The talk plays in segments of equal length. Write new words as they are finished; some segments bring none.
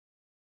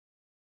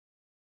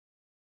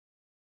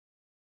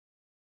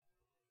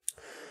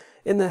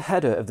In the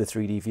header of the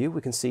 3D view,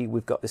 we can see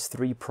we've got this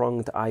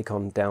three-pronged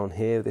icon down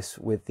here, this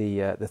with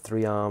the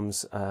three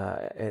arms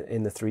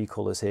in the three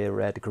colours here,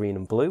 red, green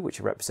and blue, which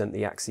represent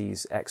the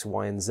axes X,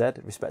 Y and Z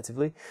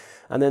respectively.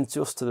 And then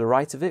just to the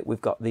right of it,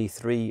 we've got the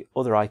three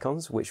other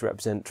icons, which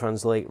represent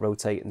translate,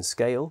 rotate and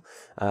scale.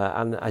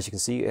 And as you can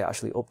see, it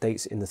actually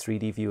updates in the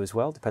 3D view as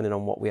well, depending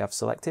on what we have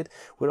selected.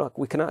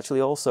 We can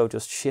actually also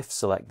just shift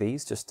select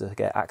these just to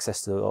get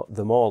access to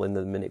them all in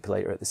the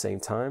manipulator at the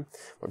same time.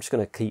 I'm just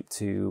going to keep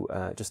to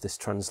just this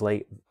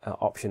translate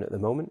option at the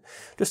moment.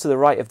 Just to the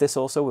right of this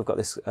also, we've got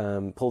this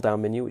pull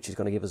down menu, which is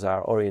going to give us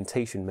our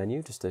orientation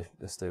menu, just to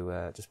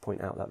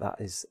point out that that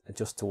is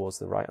just towards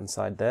the right hand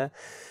side there.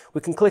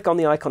 We can click on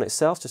the icon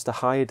itself just to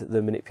hide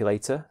the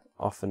manipulator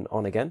off and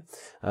on again.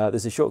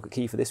 There's a shortcut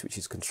key for this, which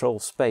is Control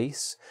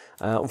Space.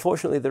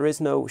 Unfortunately, there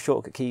is no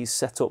shortcut keys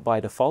set up by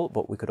default,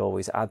 but we could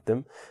always add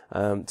them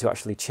to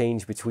actually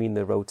change between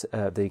the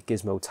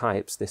gizmo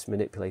types, this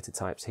manipulator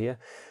types here.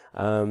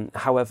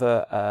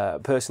 However,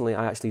 personally,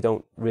 I actually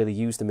don't really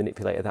use the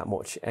manipulator that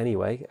much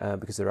anyway,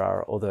 because there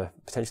are other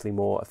potentially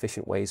more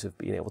efficient ways of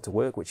being able to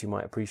work, which you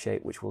might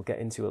appreciate, which we'll get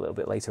into a little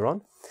bit later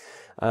on.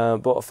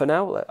 But for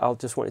now, I'll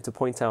just wanted to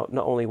point out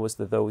not only was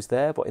there those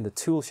there, but in the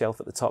tool shelf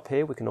at the top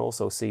here, we can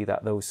also see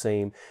that those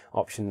same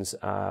options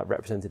are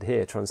represented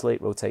here: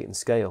 translate, rotate and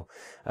scale.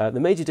 The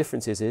major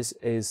difference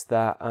is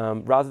that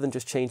rather than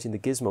just changing the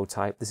gizmo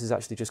type, this is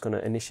actually just going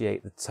to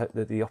initiate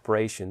the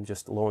operation,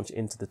 just launch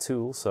into the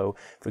tool. So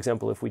for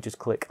example, if we just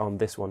click on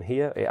this one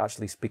here, it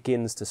actually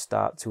begins to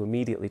start to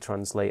immediately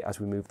translate as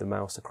we move the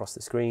mouse across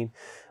the screen.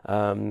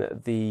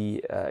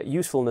 The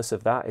usefulness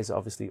of that is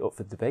obviously up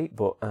for debate,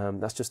 but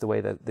that's just the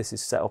way that this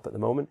is set up at the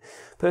moment.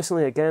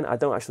 Personally, again, I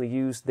don't actually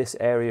use this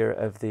area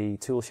of the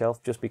tool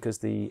shelf just because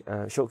the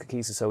shortcut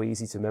keys are so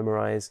easy to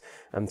memorize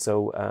and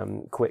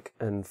so quick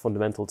and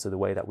fundamental to the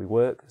way that we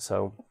work.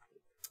 So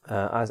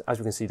as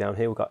we can see down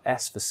here, we've got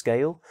S for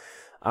scale,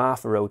 R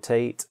for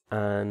rotate,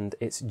 and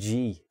it's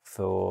G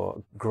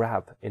for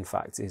grab, in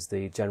fact, is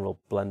the general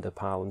Blender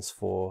parlance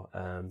for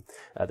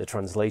the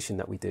translation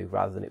that we do,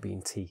 rather than it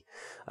being T.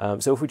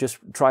 So if we just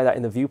try that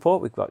in the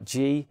viewport, we've got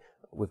G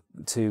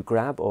to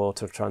grab or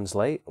to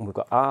translate, and we've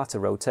got R to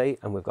rotate,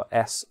 and we've got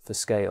S for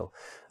scale.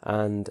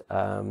 And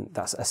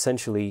that's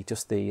essentially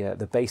just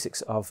the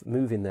basics of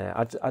moving there.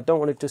 I don't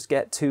want to just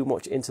get too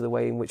much into the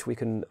way in which we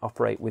can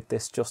operate with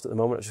this just at the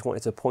moment. I just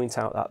wanted to point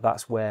out that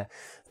that's where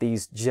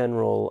these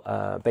general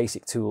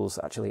basic tools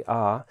actually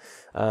are.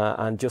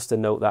 And just to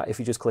note that if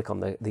you just click on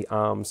the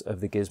arms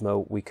of the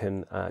gizmo, we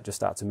can just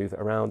start to move it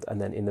around,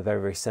 and then in the very,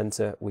 very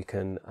center, we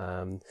can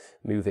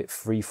move it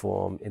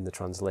freeform in the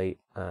translate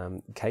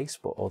case,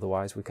 but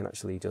otherwise we can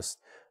actually just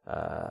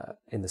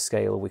in the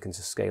scale, we can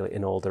just scale it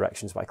in all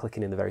directions by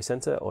clicking in the very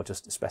center, or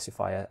just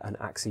specify an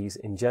axis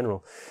in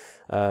general.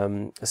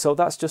 So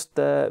that's just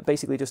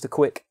basically just a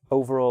quick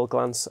overall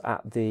glance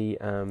at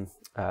basically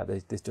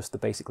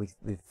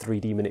the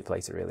 3D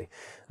manipulator, really.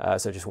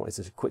 So I just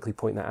wanted to quickly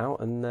point that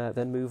out and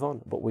then move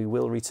on. But we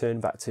will return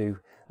back to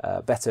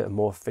better and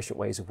more efficient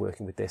ways of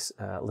working with this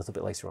a little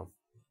bit later on.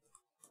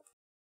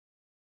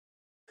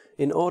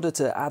 In order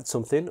to add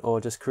something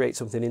or just create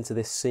something into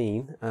this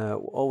scene,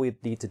 all we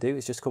need to do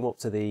is just come up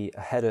to the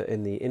header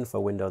in the info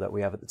window that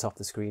we have at the top of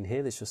the screen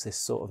here. There's just this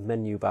sort of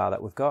menu bar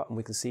that we've got, and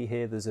we can see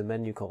here there's a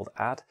menu called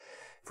Add.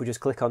 If we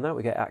just click on that,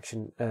 we get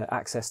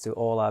access to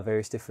all our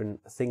various different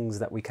things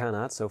that we can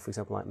add. So for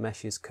example, like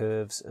meshes,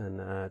 curves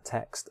and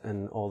text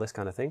and all this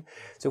kind of thing.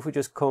 So if we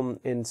just come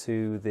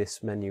into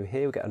this menu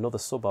here, we get another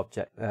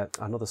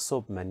another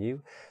sub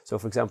menu. So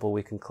for example,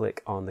 we can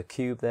click on the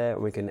cube there,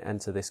 and we can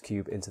enter this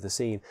cube into the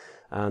scene.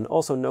 And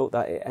also note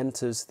that it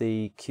enters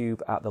the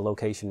cube at the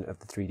location of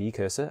the 3D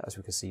cursor, as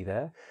we can see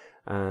there.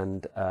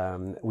 And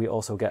we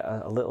also get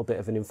a little bit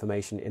of an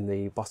information in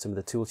the bottom of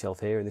the tool shelf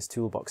here in this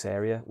toolbox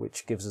area,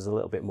 which gives us a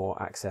little bit more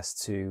access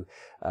to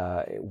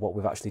what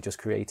we've actually just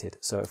created.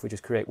 So if we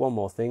just create one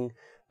more thing,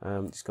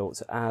 just go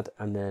to add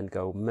and then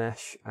go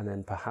mesh, and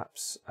then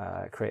perhaps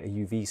create a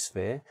UV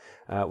sphere,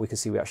 we can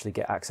see we actually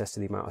get access to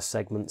the amount of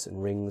segments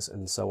and rings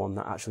and so on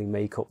that actually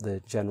make up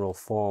the general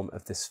form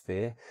of this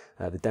sphere,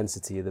 the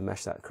density of the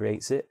mesh that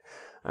creates it.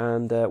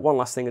 And one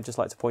last thing I'd just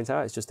like to point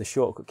out is just the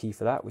shortcut key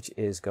for that, which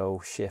is go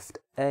Shift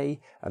A,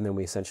 and then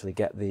we essentially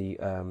get the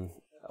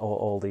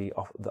all the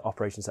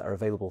operations that are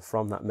available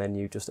from that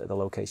menu just at the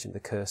location of the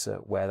cursor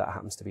where that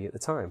happens to be at the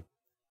time.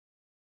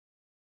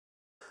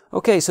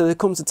 Okay, so there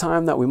comes a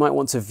time that we might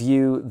want to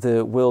view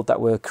the world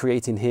that we're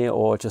creating here,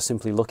 or just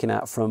simply looking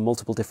at from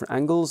multiple different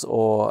angles,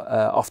 or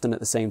often at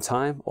the same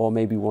time, or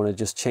maybe we want to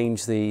just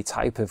change the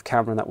type of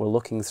camera that we're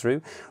looking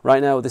through.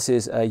 Right now this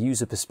is a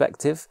user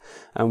perspective,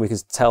 and we can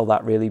tell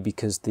that really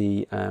because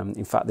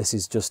in fact this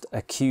is just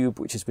a cube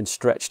which has been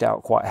stretched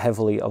out quite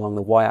heavily along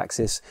the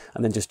y-axis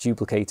and then just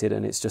duplicated,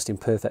 and it's just in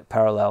perfect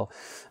parallel.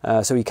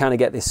 So you kind of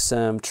get this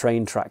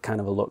train track kind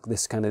of a look,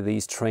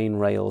 these train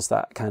rails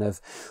that kind of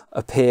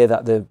appear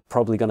that they're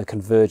probably going to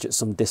converge at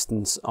some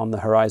distance on the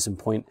horizon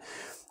point.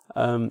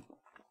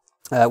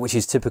 which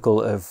is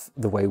typical of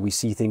the way we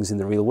see things in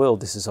the real world.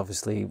 This is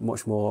obviously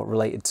much more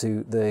related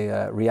to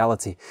the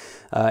reality.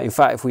 In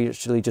fact, if we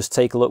actually just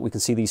take a look, we can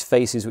see these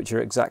faces, which are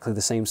exactly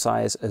the same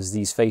size as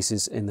these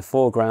faces in the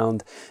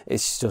foreground.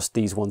 It's just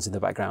these ones in the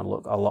background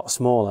look a lot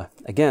smaller,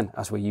 again,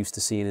 as we're used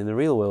to seeing in the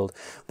real world.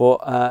 But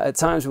at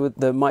times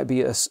there might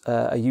be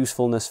a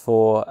usefulness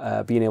for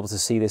being able to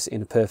see this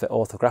in a perfect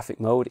orthographic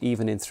mode,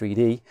 even in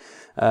 3D.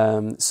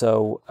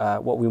 So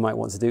what we might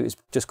want to do is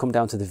just come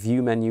down to the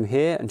view menu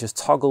here and just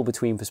toggle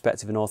between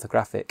perspective and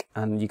orthographic,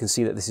 and you can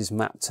see that this is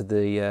mapped to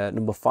the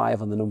number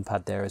 5 on the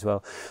numpad there as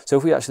well. So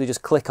if we actually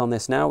just click on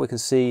this now, we can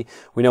see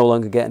we no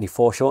longer get any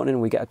foreshortening.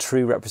 We get a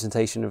true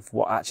representation of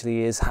what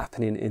actually is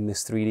happening in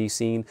this 3D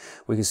scene.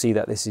 We can see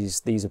that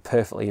these are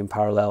perfectly in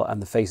parallel,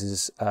 and the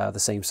faces are the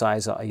same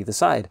size on either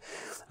side.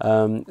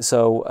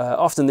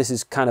 Often this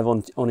is kind of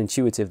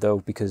unintuitive though,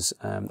 because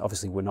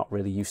obviously we're not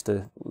really used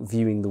to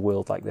viewing the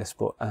world like this,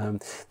 but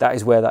that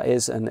is where that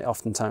is, and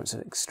oftentimes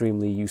it's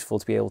extremely useful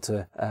to be able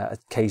to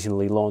occasionally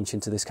launch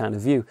into this kind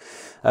of view.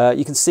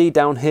 You can see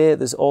down here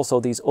there's also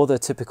these other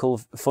typical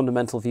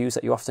fundamental views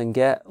that you often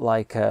get,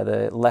 like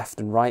the left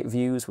and right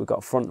views. We've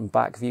got front and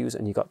back views,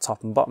 and you've got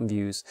top and bottom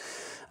views,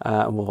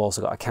 and we've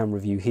also got a camera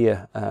view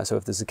here. So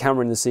if there's a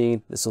camera in the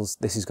scene, this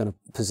is going to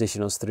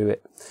position us through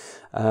it,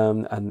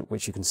 and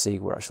which you can see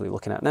we're actually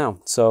looking at now.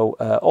 So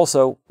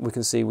also we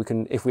can see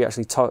if we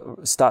actually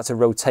start to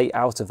rotate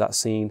out of that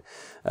scene,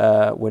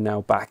 we're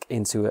now back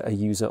into a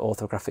user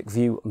orthographic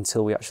view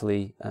until we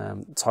actually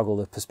toggle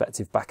the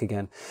perspective back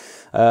again.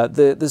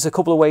 There's a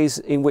couple of ways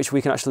in which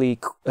we can actually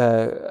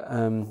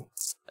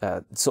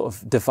sort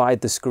of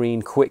divide the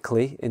screen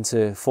quickly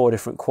into 4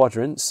 different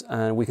quadrants,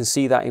 and we can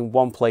see that in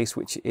one place,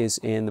 which is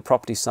in the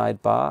property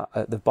sidebar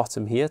at the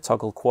bottom here,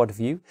 toggle quad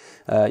view.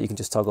 You can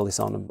just toggle this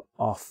on and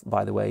off,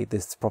 by the way,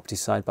 this property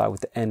sidebar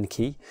with the N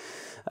key.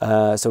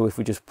 So if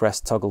we just press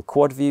toggle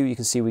quad view, you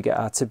can see we get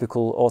our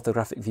typical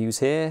orthographic views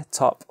here,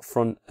 top,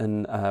 front,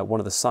 and one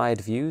of the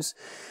side views.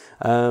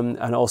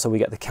 And also we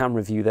get the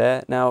camera view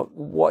there. Now,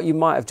 what you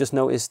might have just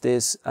noticed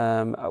is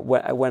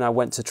when I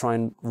went to try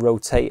and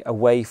rotate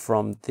away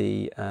from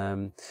the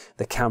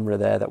camera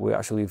there that we're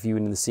actually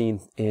viewing in the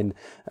scene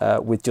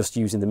with just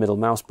using the middle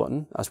mouse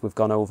button, as we've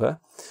gone over,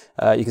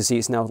 you can see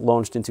it's now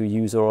launched into a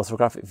user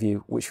orthographic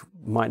view, which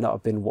might not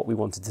have been what we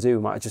wanted to do.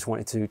 We might have just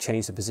wanted to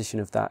change the position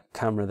of that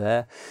camera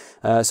there.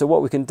 So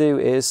what we can do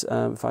is,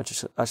 if I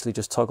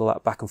just toggle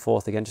that back and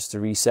forth again, just to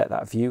reset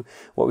that view,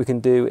 what we can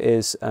do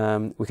is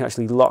we can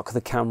actually lock the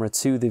camera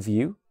to the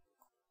view,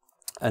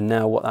 and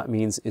now what that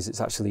means is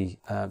it's actually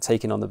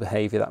taking on the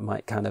behavior that I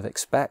might kind of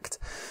expect.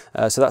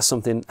 So that's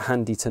something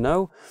handy to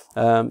know.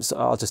 So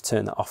I'll just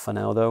turn that off for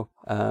now though.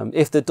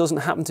 If there doesn't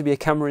happen to be a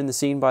camera in the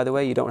scene, by the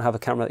way, you don't have a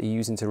camera that you're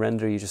using to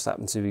render, you just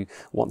happen to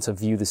want to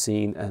view the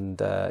scene,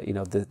 and you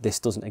know, this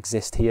doesn't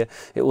exist here,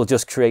 it will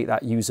just create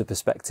that user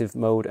perspective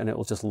mode and it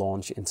will just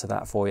launch into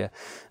that for you.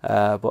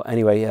 But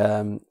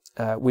anyway,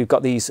 we've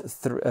got these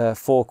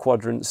 4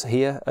 quadrants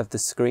here of the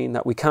screen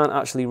that we can't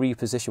actually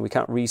reposition. We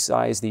can't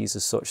resize these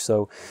as such.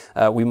 So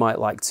we might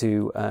like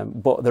to,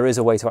 but there is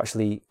a way to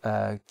actually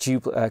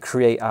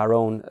create our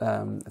own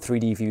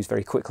 3D views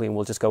very quickly, and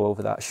we'll just go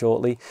over that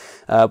shortly.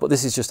 But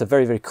this is just a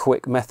very, very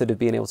quick method of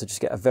being able to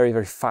just get a very,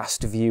 very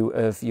fast view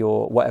of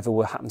your whatever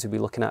we happen to be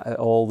looking at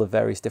all the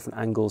various different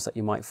angles that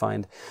you might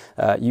find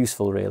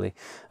useful, really.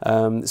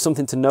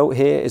 Something to note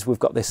here is we've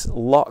got this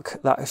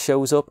lock that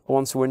shows up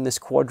once we're in this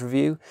quad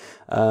view.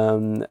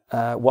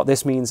 What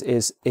this means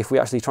is if we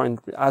actually try and,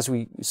 as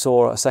we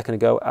saw a second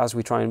ago, as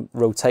we try and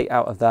rotate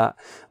out of that,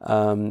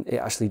 it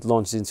actually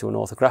launches into an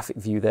orthographic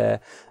view there.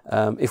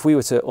 If we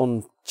were to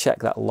uncheck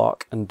that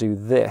lock and do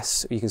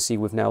this, you can see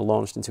we've now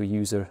launched into a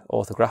user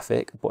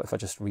orthographic. But if I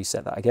just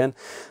reset that again,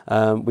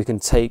 we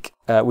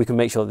can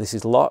make sure this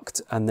is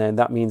locked, and then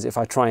that means if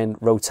I try and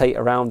rotate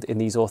around in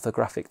these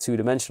orthographic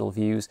 2-dimensional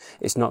views,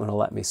 it's not going to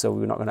let me. So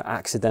we're not going to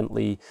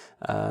accidentally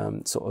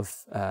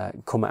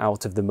come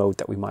out of the mode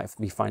that we might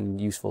be finding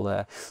useful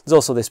there. There's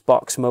also this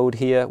box mode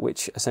here,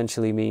 which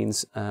essentially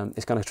means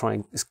it's going to try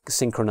and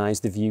synchronize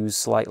the views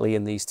slightly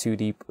in these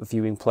 2D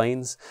viewing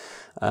planes.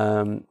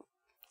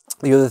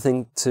 The other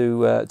thing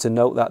to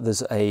note that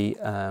there's a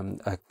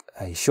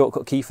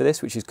shortcut key for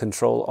this, which is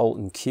Control Alt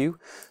and Q.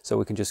 So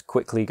we can just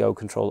quickly go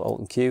Control Alt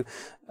and Q,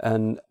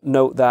 and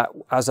note that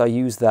as I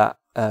use that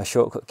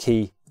shortcut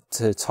key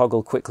to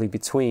toggle quickly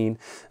between,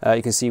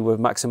 you can see we're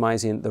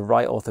maximizing the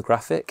right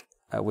orthographic.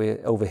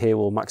 Over here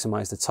we'll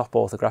maximize the top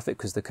orthographic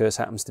because the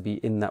cursor happens to be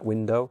in that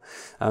window,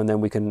 and then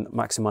we can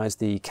maximize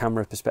the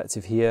camera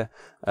perspective here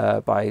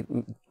by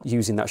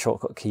using that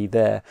shortcut key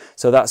there.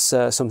 So that's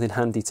something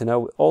handy to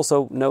know.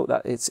 Also note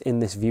that it's in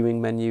this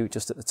viewing menu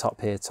just at the top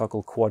here,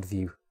 toggle quad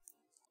view.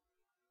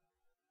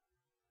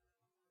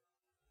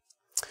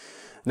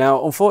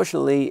 Now,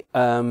 unfortunately,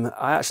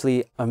 I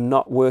actually am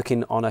not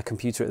working on a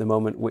computer at the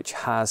moment which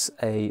has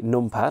a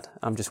numpad.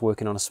 I'm just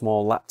working on a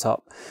small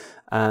laptop,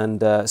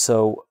 and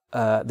so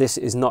this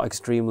is not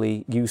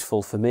extremely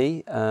useful for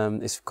me.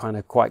 It's kind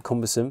of quite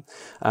cumbersome,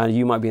 and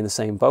you might be in the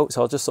same boat.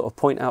 So I'll just sort of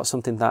point out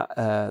something that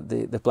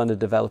the Blender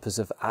developers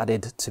have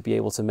added to be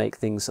able to make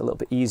things a little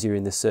bit easier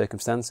in this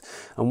circumstance.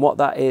 And what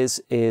that is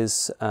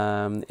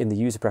in the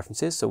user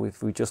preferences. So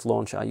if we just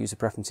launch our user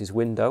preferences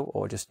window,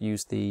 or just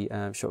use the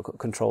shortcut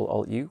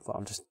Control-Alt-U, but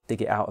I'll just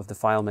dig it out of the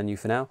file menu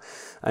for now.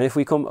 And if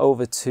we come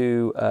over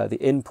to the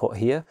input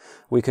here,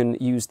 we can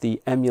use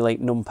the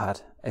Emulate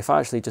Numpad. If I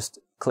actually just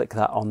click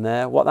that on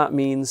there, what that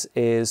means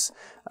is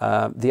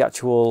the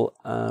actual,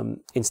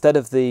 instead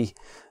of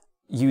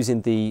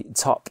using the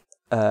top,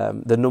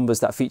 the numbers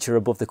that feature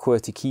above the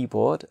QWERTY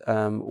keyboard,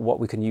 what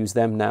we can use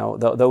them now,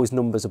 those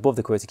numbers above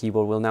the QWERTY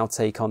keyboard will now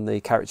take on the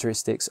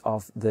characteristics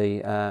of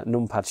the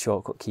Numpad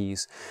shortcut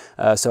keys.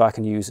 So I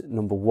can use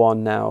number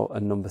 1 now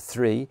and number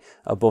 3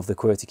 above the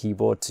QWERTY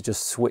keyboard to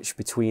just switch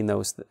between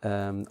those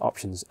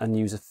options, and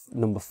use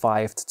number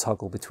 5 to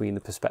toggle between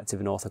the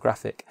perspective and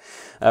orthographic,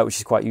 which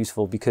is quite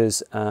useful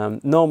because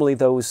normally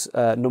those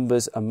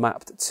numbers are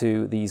mapped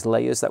to these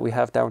layers that we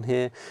have down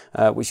here,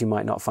 which you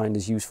might not find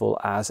as useful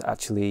as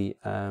actually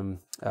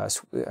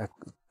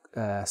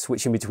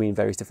switching between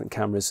various different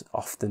cameras.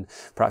 Often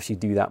perhaps you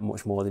do that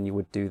much more than you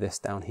would do this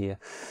down here.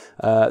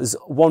 There's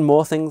one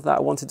more thing that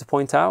I wanted to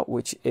point out,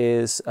 which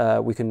is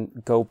we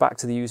can go back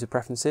to the user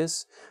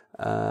preferences,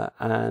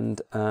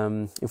 and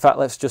in fact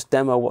let's just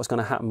demo what's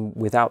going to happen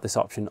without this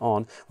option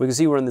on. We can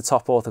see we're in the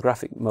top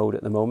orthographic mode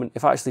at the moment.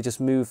 If I actually just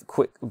move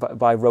quick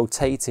by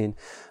rotating,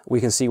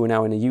 we can see we're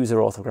now in a user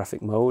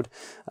orthographic mode.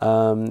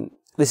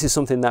 This is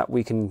something that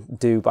we can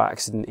do by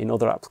accident in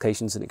other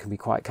applications, and it can be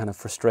quite kind of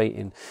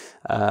frustrating.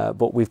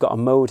 But we've got a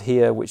mode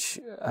here which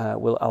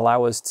will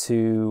allow us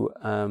to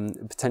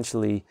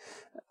potentially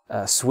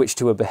switch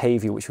to a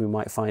behavior which we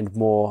might find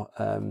more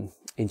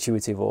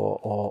intuitive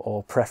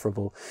or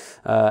preferable,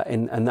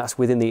 and that's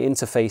within the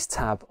interface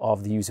tab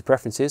of the user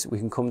preferences. We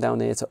can come down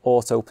here to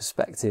auto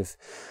perspective,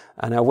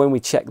 and now when we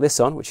check this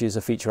on, which is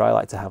a feature I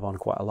like to have on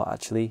quite a lot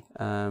actually,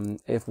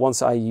 if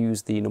once I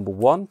use the number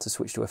 1 to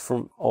switch to a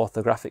front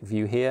orthographic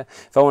view here,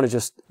 if I want to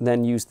just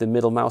then use the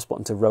middle mouse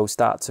button to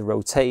start to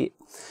rotate,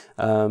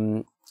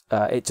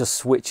 it just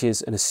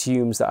switches and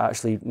assumes that I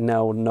actually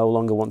now no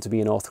longer want to be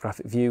in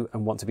orthographic view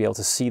and want to be able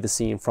to see the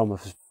scene from a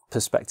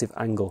perspective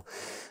angle.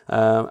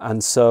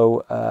 And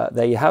so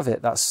there you have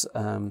it. That's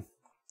the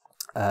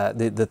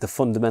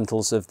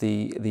fundamentals of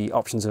the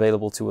options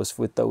available to us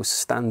with those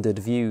standard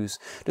views.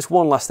 Just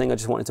one last thing I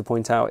just wanted to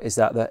point out is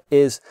that there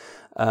is,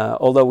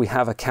 although we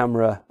have a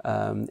camera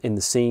in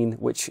the scene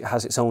which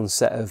has its own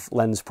set of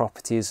lens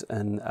properties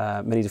and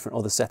many different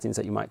other settings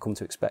that you might come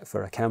to expect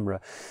for a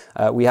camera,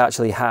 we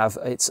actually have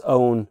its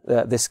own,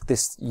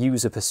 this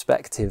user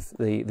perspective,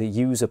 the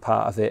user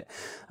part of it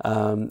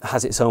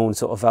has its own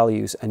sort of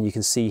values, and you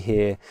can see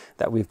here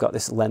that we've got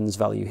this lens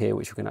value here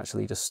which we can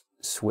actually just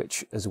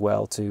switch as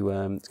well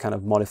to kind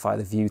of modify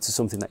the view to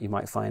something that you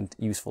might find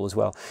useful as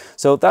well.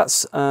 So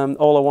that's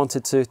all I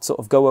wanted to sort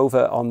of go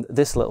over on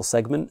this little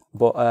segment,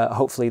 but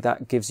hopefully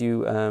that gives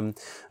you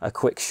a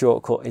quick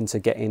shortcut into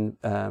getting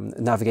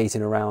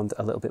navigating around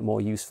a little bit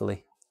more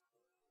usefully.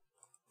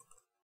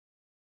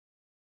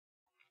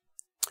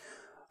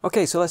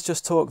 Okay, so let's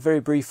just talk very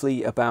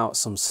briefly about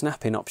some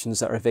snapping options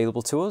that are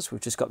available to us. We've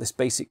just got this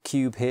basic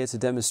cube here to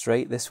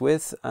demonstrate this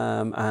with,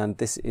 and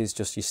this is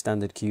just your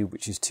standard cube,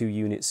 which is 2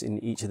 units in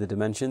each of the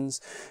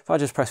dimensions. If I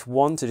just press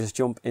 1 to just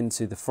jump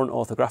into the front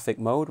orthographic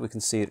mode, we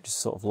can see it just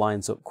sort of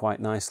lines up quite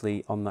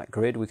nicely on that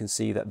grid. We can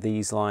see that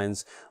these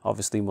lines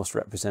obviously must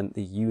represent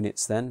the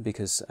units then,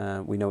 because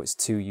we know it's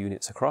 2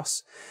 units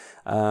across.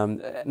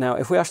 Now,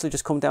 if we actually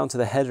just come down to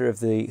the header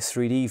of the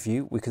 3D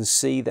view, we can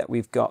see that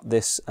we've got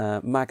this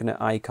magnet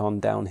icon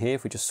down here.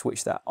 If we just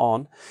switch that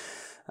on,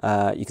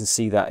 you can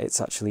see that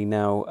it's actually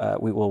now,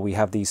 we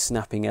have these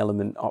snapping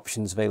element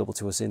options available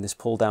to us in this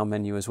pull down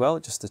menu as well,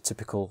 just the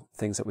typical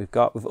things that we've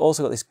got. We've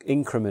also got this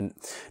increment.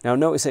 Now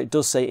notice that it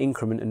does say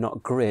increment and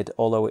not grid,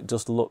 although it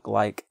does look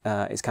like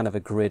it's kind of a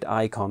grid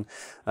icon.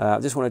 I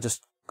just want to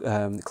just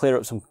clear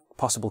up some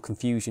possible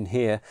confusion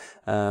here,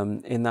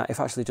 in that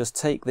if I actually just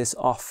take this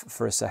off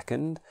for a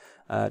second,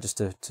 just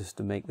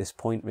to make this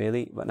point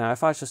really. But now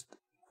if I just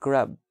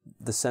grab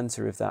the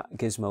center of that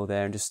gizmo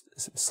there and just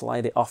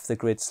slide it off the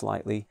grid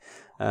slightly,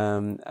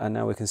 and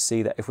now we can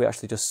see that if we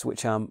actually just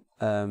switch our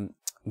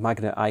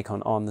magnet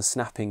icon on, the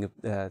snapping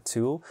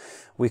tool,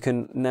 we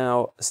can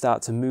now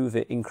start to move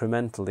it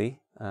incrementally.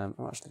 I'm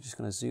actually just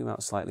going to zoom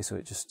out slightly so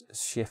it just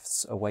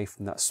shifts away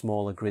from that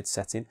smaller grid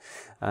setting,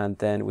 and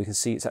then we can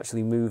see it's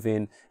actually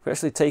moving. If we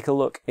actually take a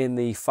look in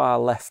the far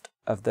left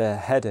of the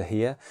header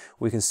here,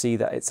 we can see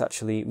that it's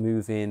actually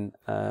moving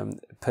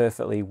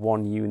perfectly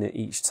 1 unit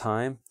each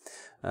time.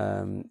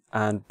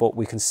 but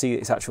we can see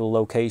its actual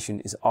location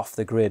is off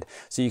the grid.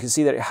 So you can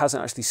see that it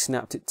hasn't actually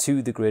snapped it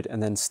to the grid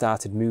and then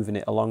started moving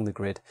it along the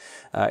grid.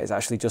 It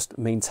actually just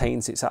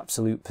maintains its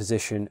absolute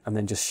position and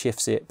then just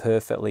shifts it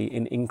perfectly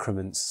in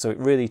increments. So it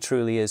really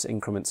truly is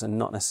increments and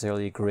not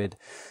necessarily a grid,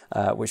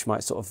 which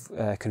might sort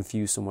of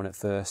confuse someone at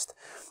first.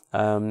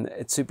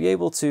 To be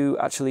able to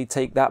actually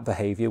take that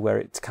behavior where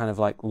it kind of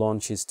like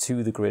launches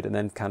to the grid and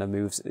then kind of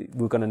moves,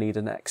 we're going to need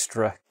an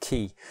extra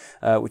key,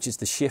 which is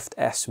the Shift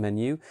S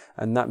menu,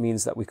 and that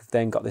means that we've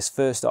then got this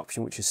first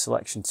option, which is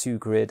selection to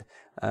grid,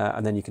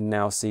 and then you can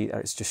now see that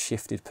it's just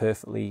shifted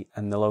perfectly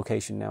and the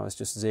location now is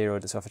just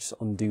zeroed. So if I just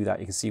undo that,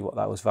 you can see what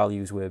those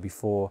values were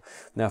before.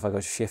 Now if I go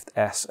to Shift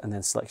S and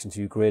then selection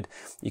to grid,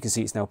 you can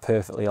see it's now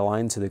perfectly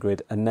aligned to the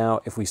grid. And now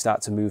if we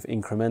start to move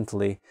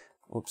incrementally,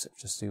 oops,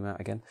 just zoom out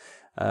again,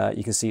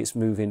 you can see it's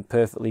moving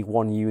perfectly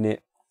 1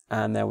 unit,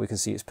 and now we can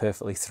see it's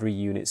perfectly 3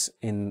 units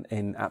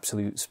in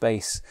absolute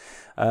space.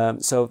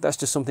 So that's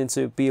just something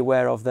to be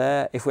aware of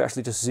there. If we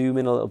actually just zoom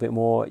in a little bit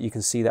more, you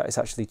can see that it's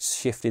actually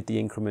shifted the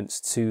increments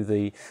to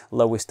the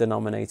lowest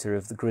denominator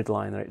of the grid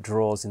line that it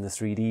draws in the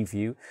 3D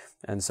view,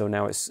 and so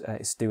now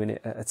it's doing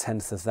it at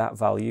 1/10 of that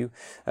value.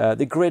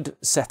 The grid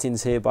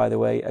settings here, by the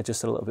way, are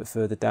just a little bit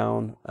further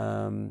down.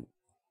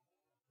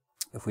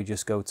 If we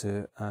just go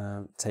to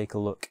take a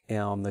look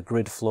on the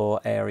grid floor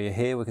area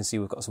here, we can see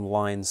we've got some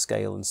line,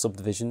 scale and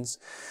subdivisions,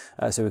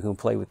 so we can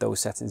play with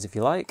those settings if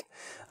you like.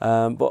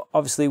 But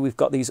obviously we've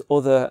got these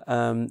other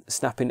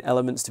snapping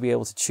elements to be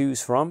able to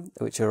choose from,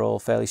 which are all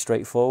fairly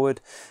straightforward.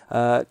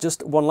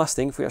 Just one last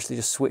thing, if we actually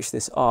just switch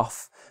this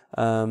off,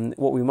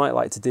 what we might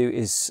like to do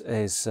is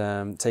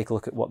take a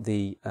look at what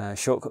the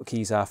shortcut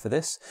keys are for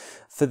this.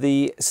 For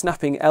the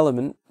snapping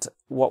element,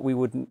 what we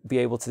would be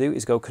able to do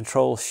is go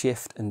Control,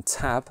 Shift and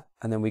Tab,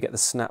 and then we get the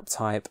snap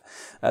type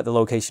at the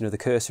location of the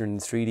cursor in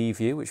the 3D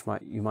view, which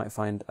you might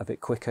find a bit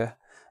quicker.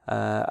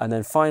 And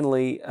then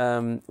finally,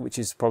 which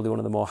is probably one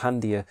of the more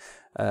handier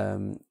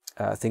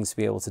things to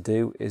be able to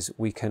do, is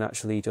we can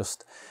actually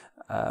just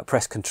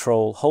press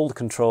Control, hold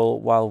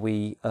Control while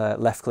we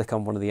left click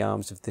on one of the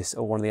arms of this,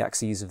 or one of the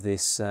axes of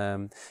this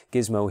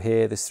gizmo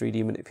here, this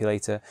 3D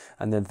manipulator,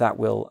 and then that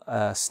will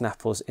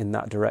snap us in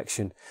that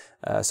direction.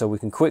 So we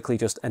can quickly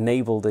just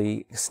enable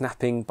the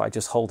snapping by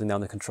just holding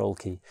down the Control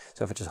key.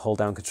 So if I just hold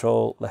down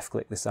Control, left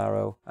click this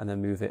arrow, and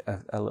then move it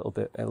a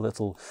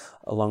little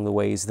along the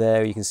ways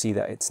there, you can see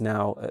that it's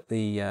now at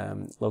the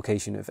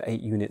location of 8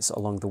 units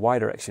along the Y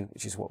direction,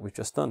 which is what we've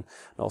just done.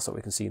 And also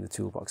we can see in the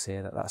toolbox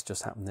here that that's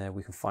just happened there.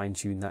 We can fine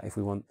tune that if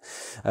we want.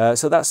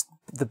 So that's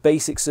the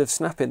basics of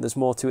snapping. There's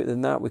more to it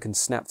than that. We can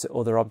snap to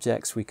other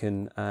objects. We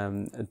can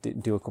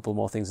do a couple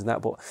more things than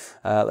that, but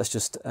let's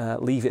just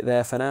leave it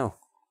there for now.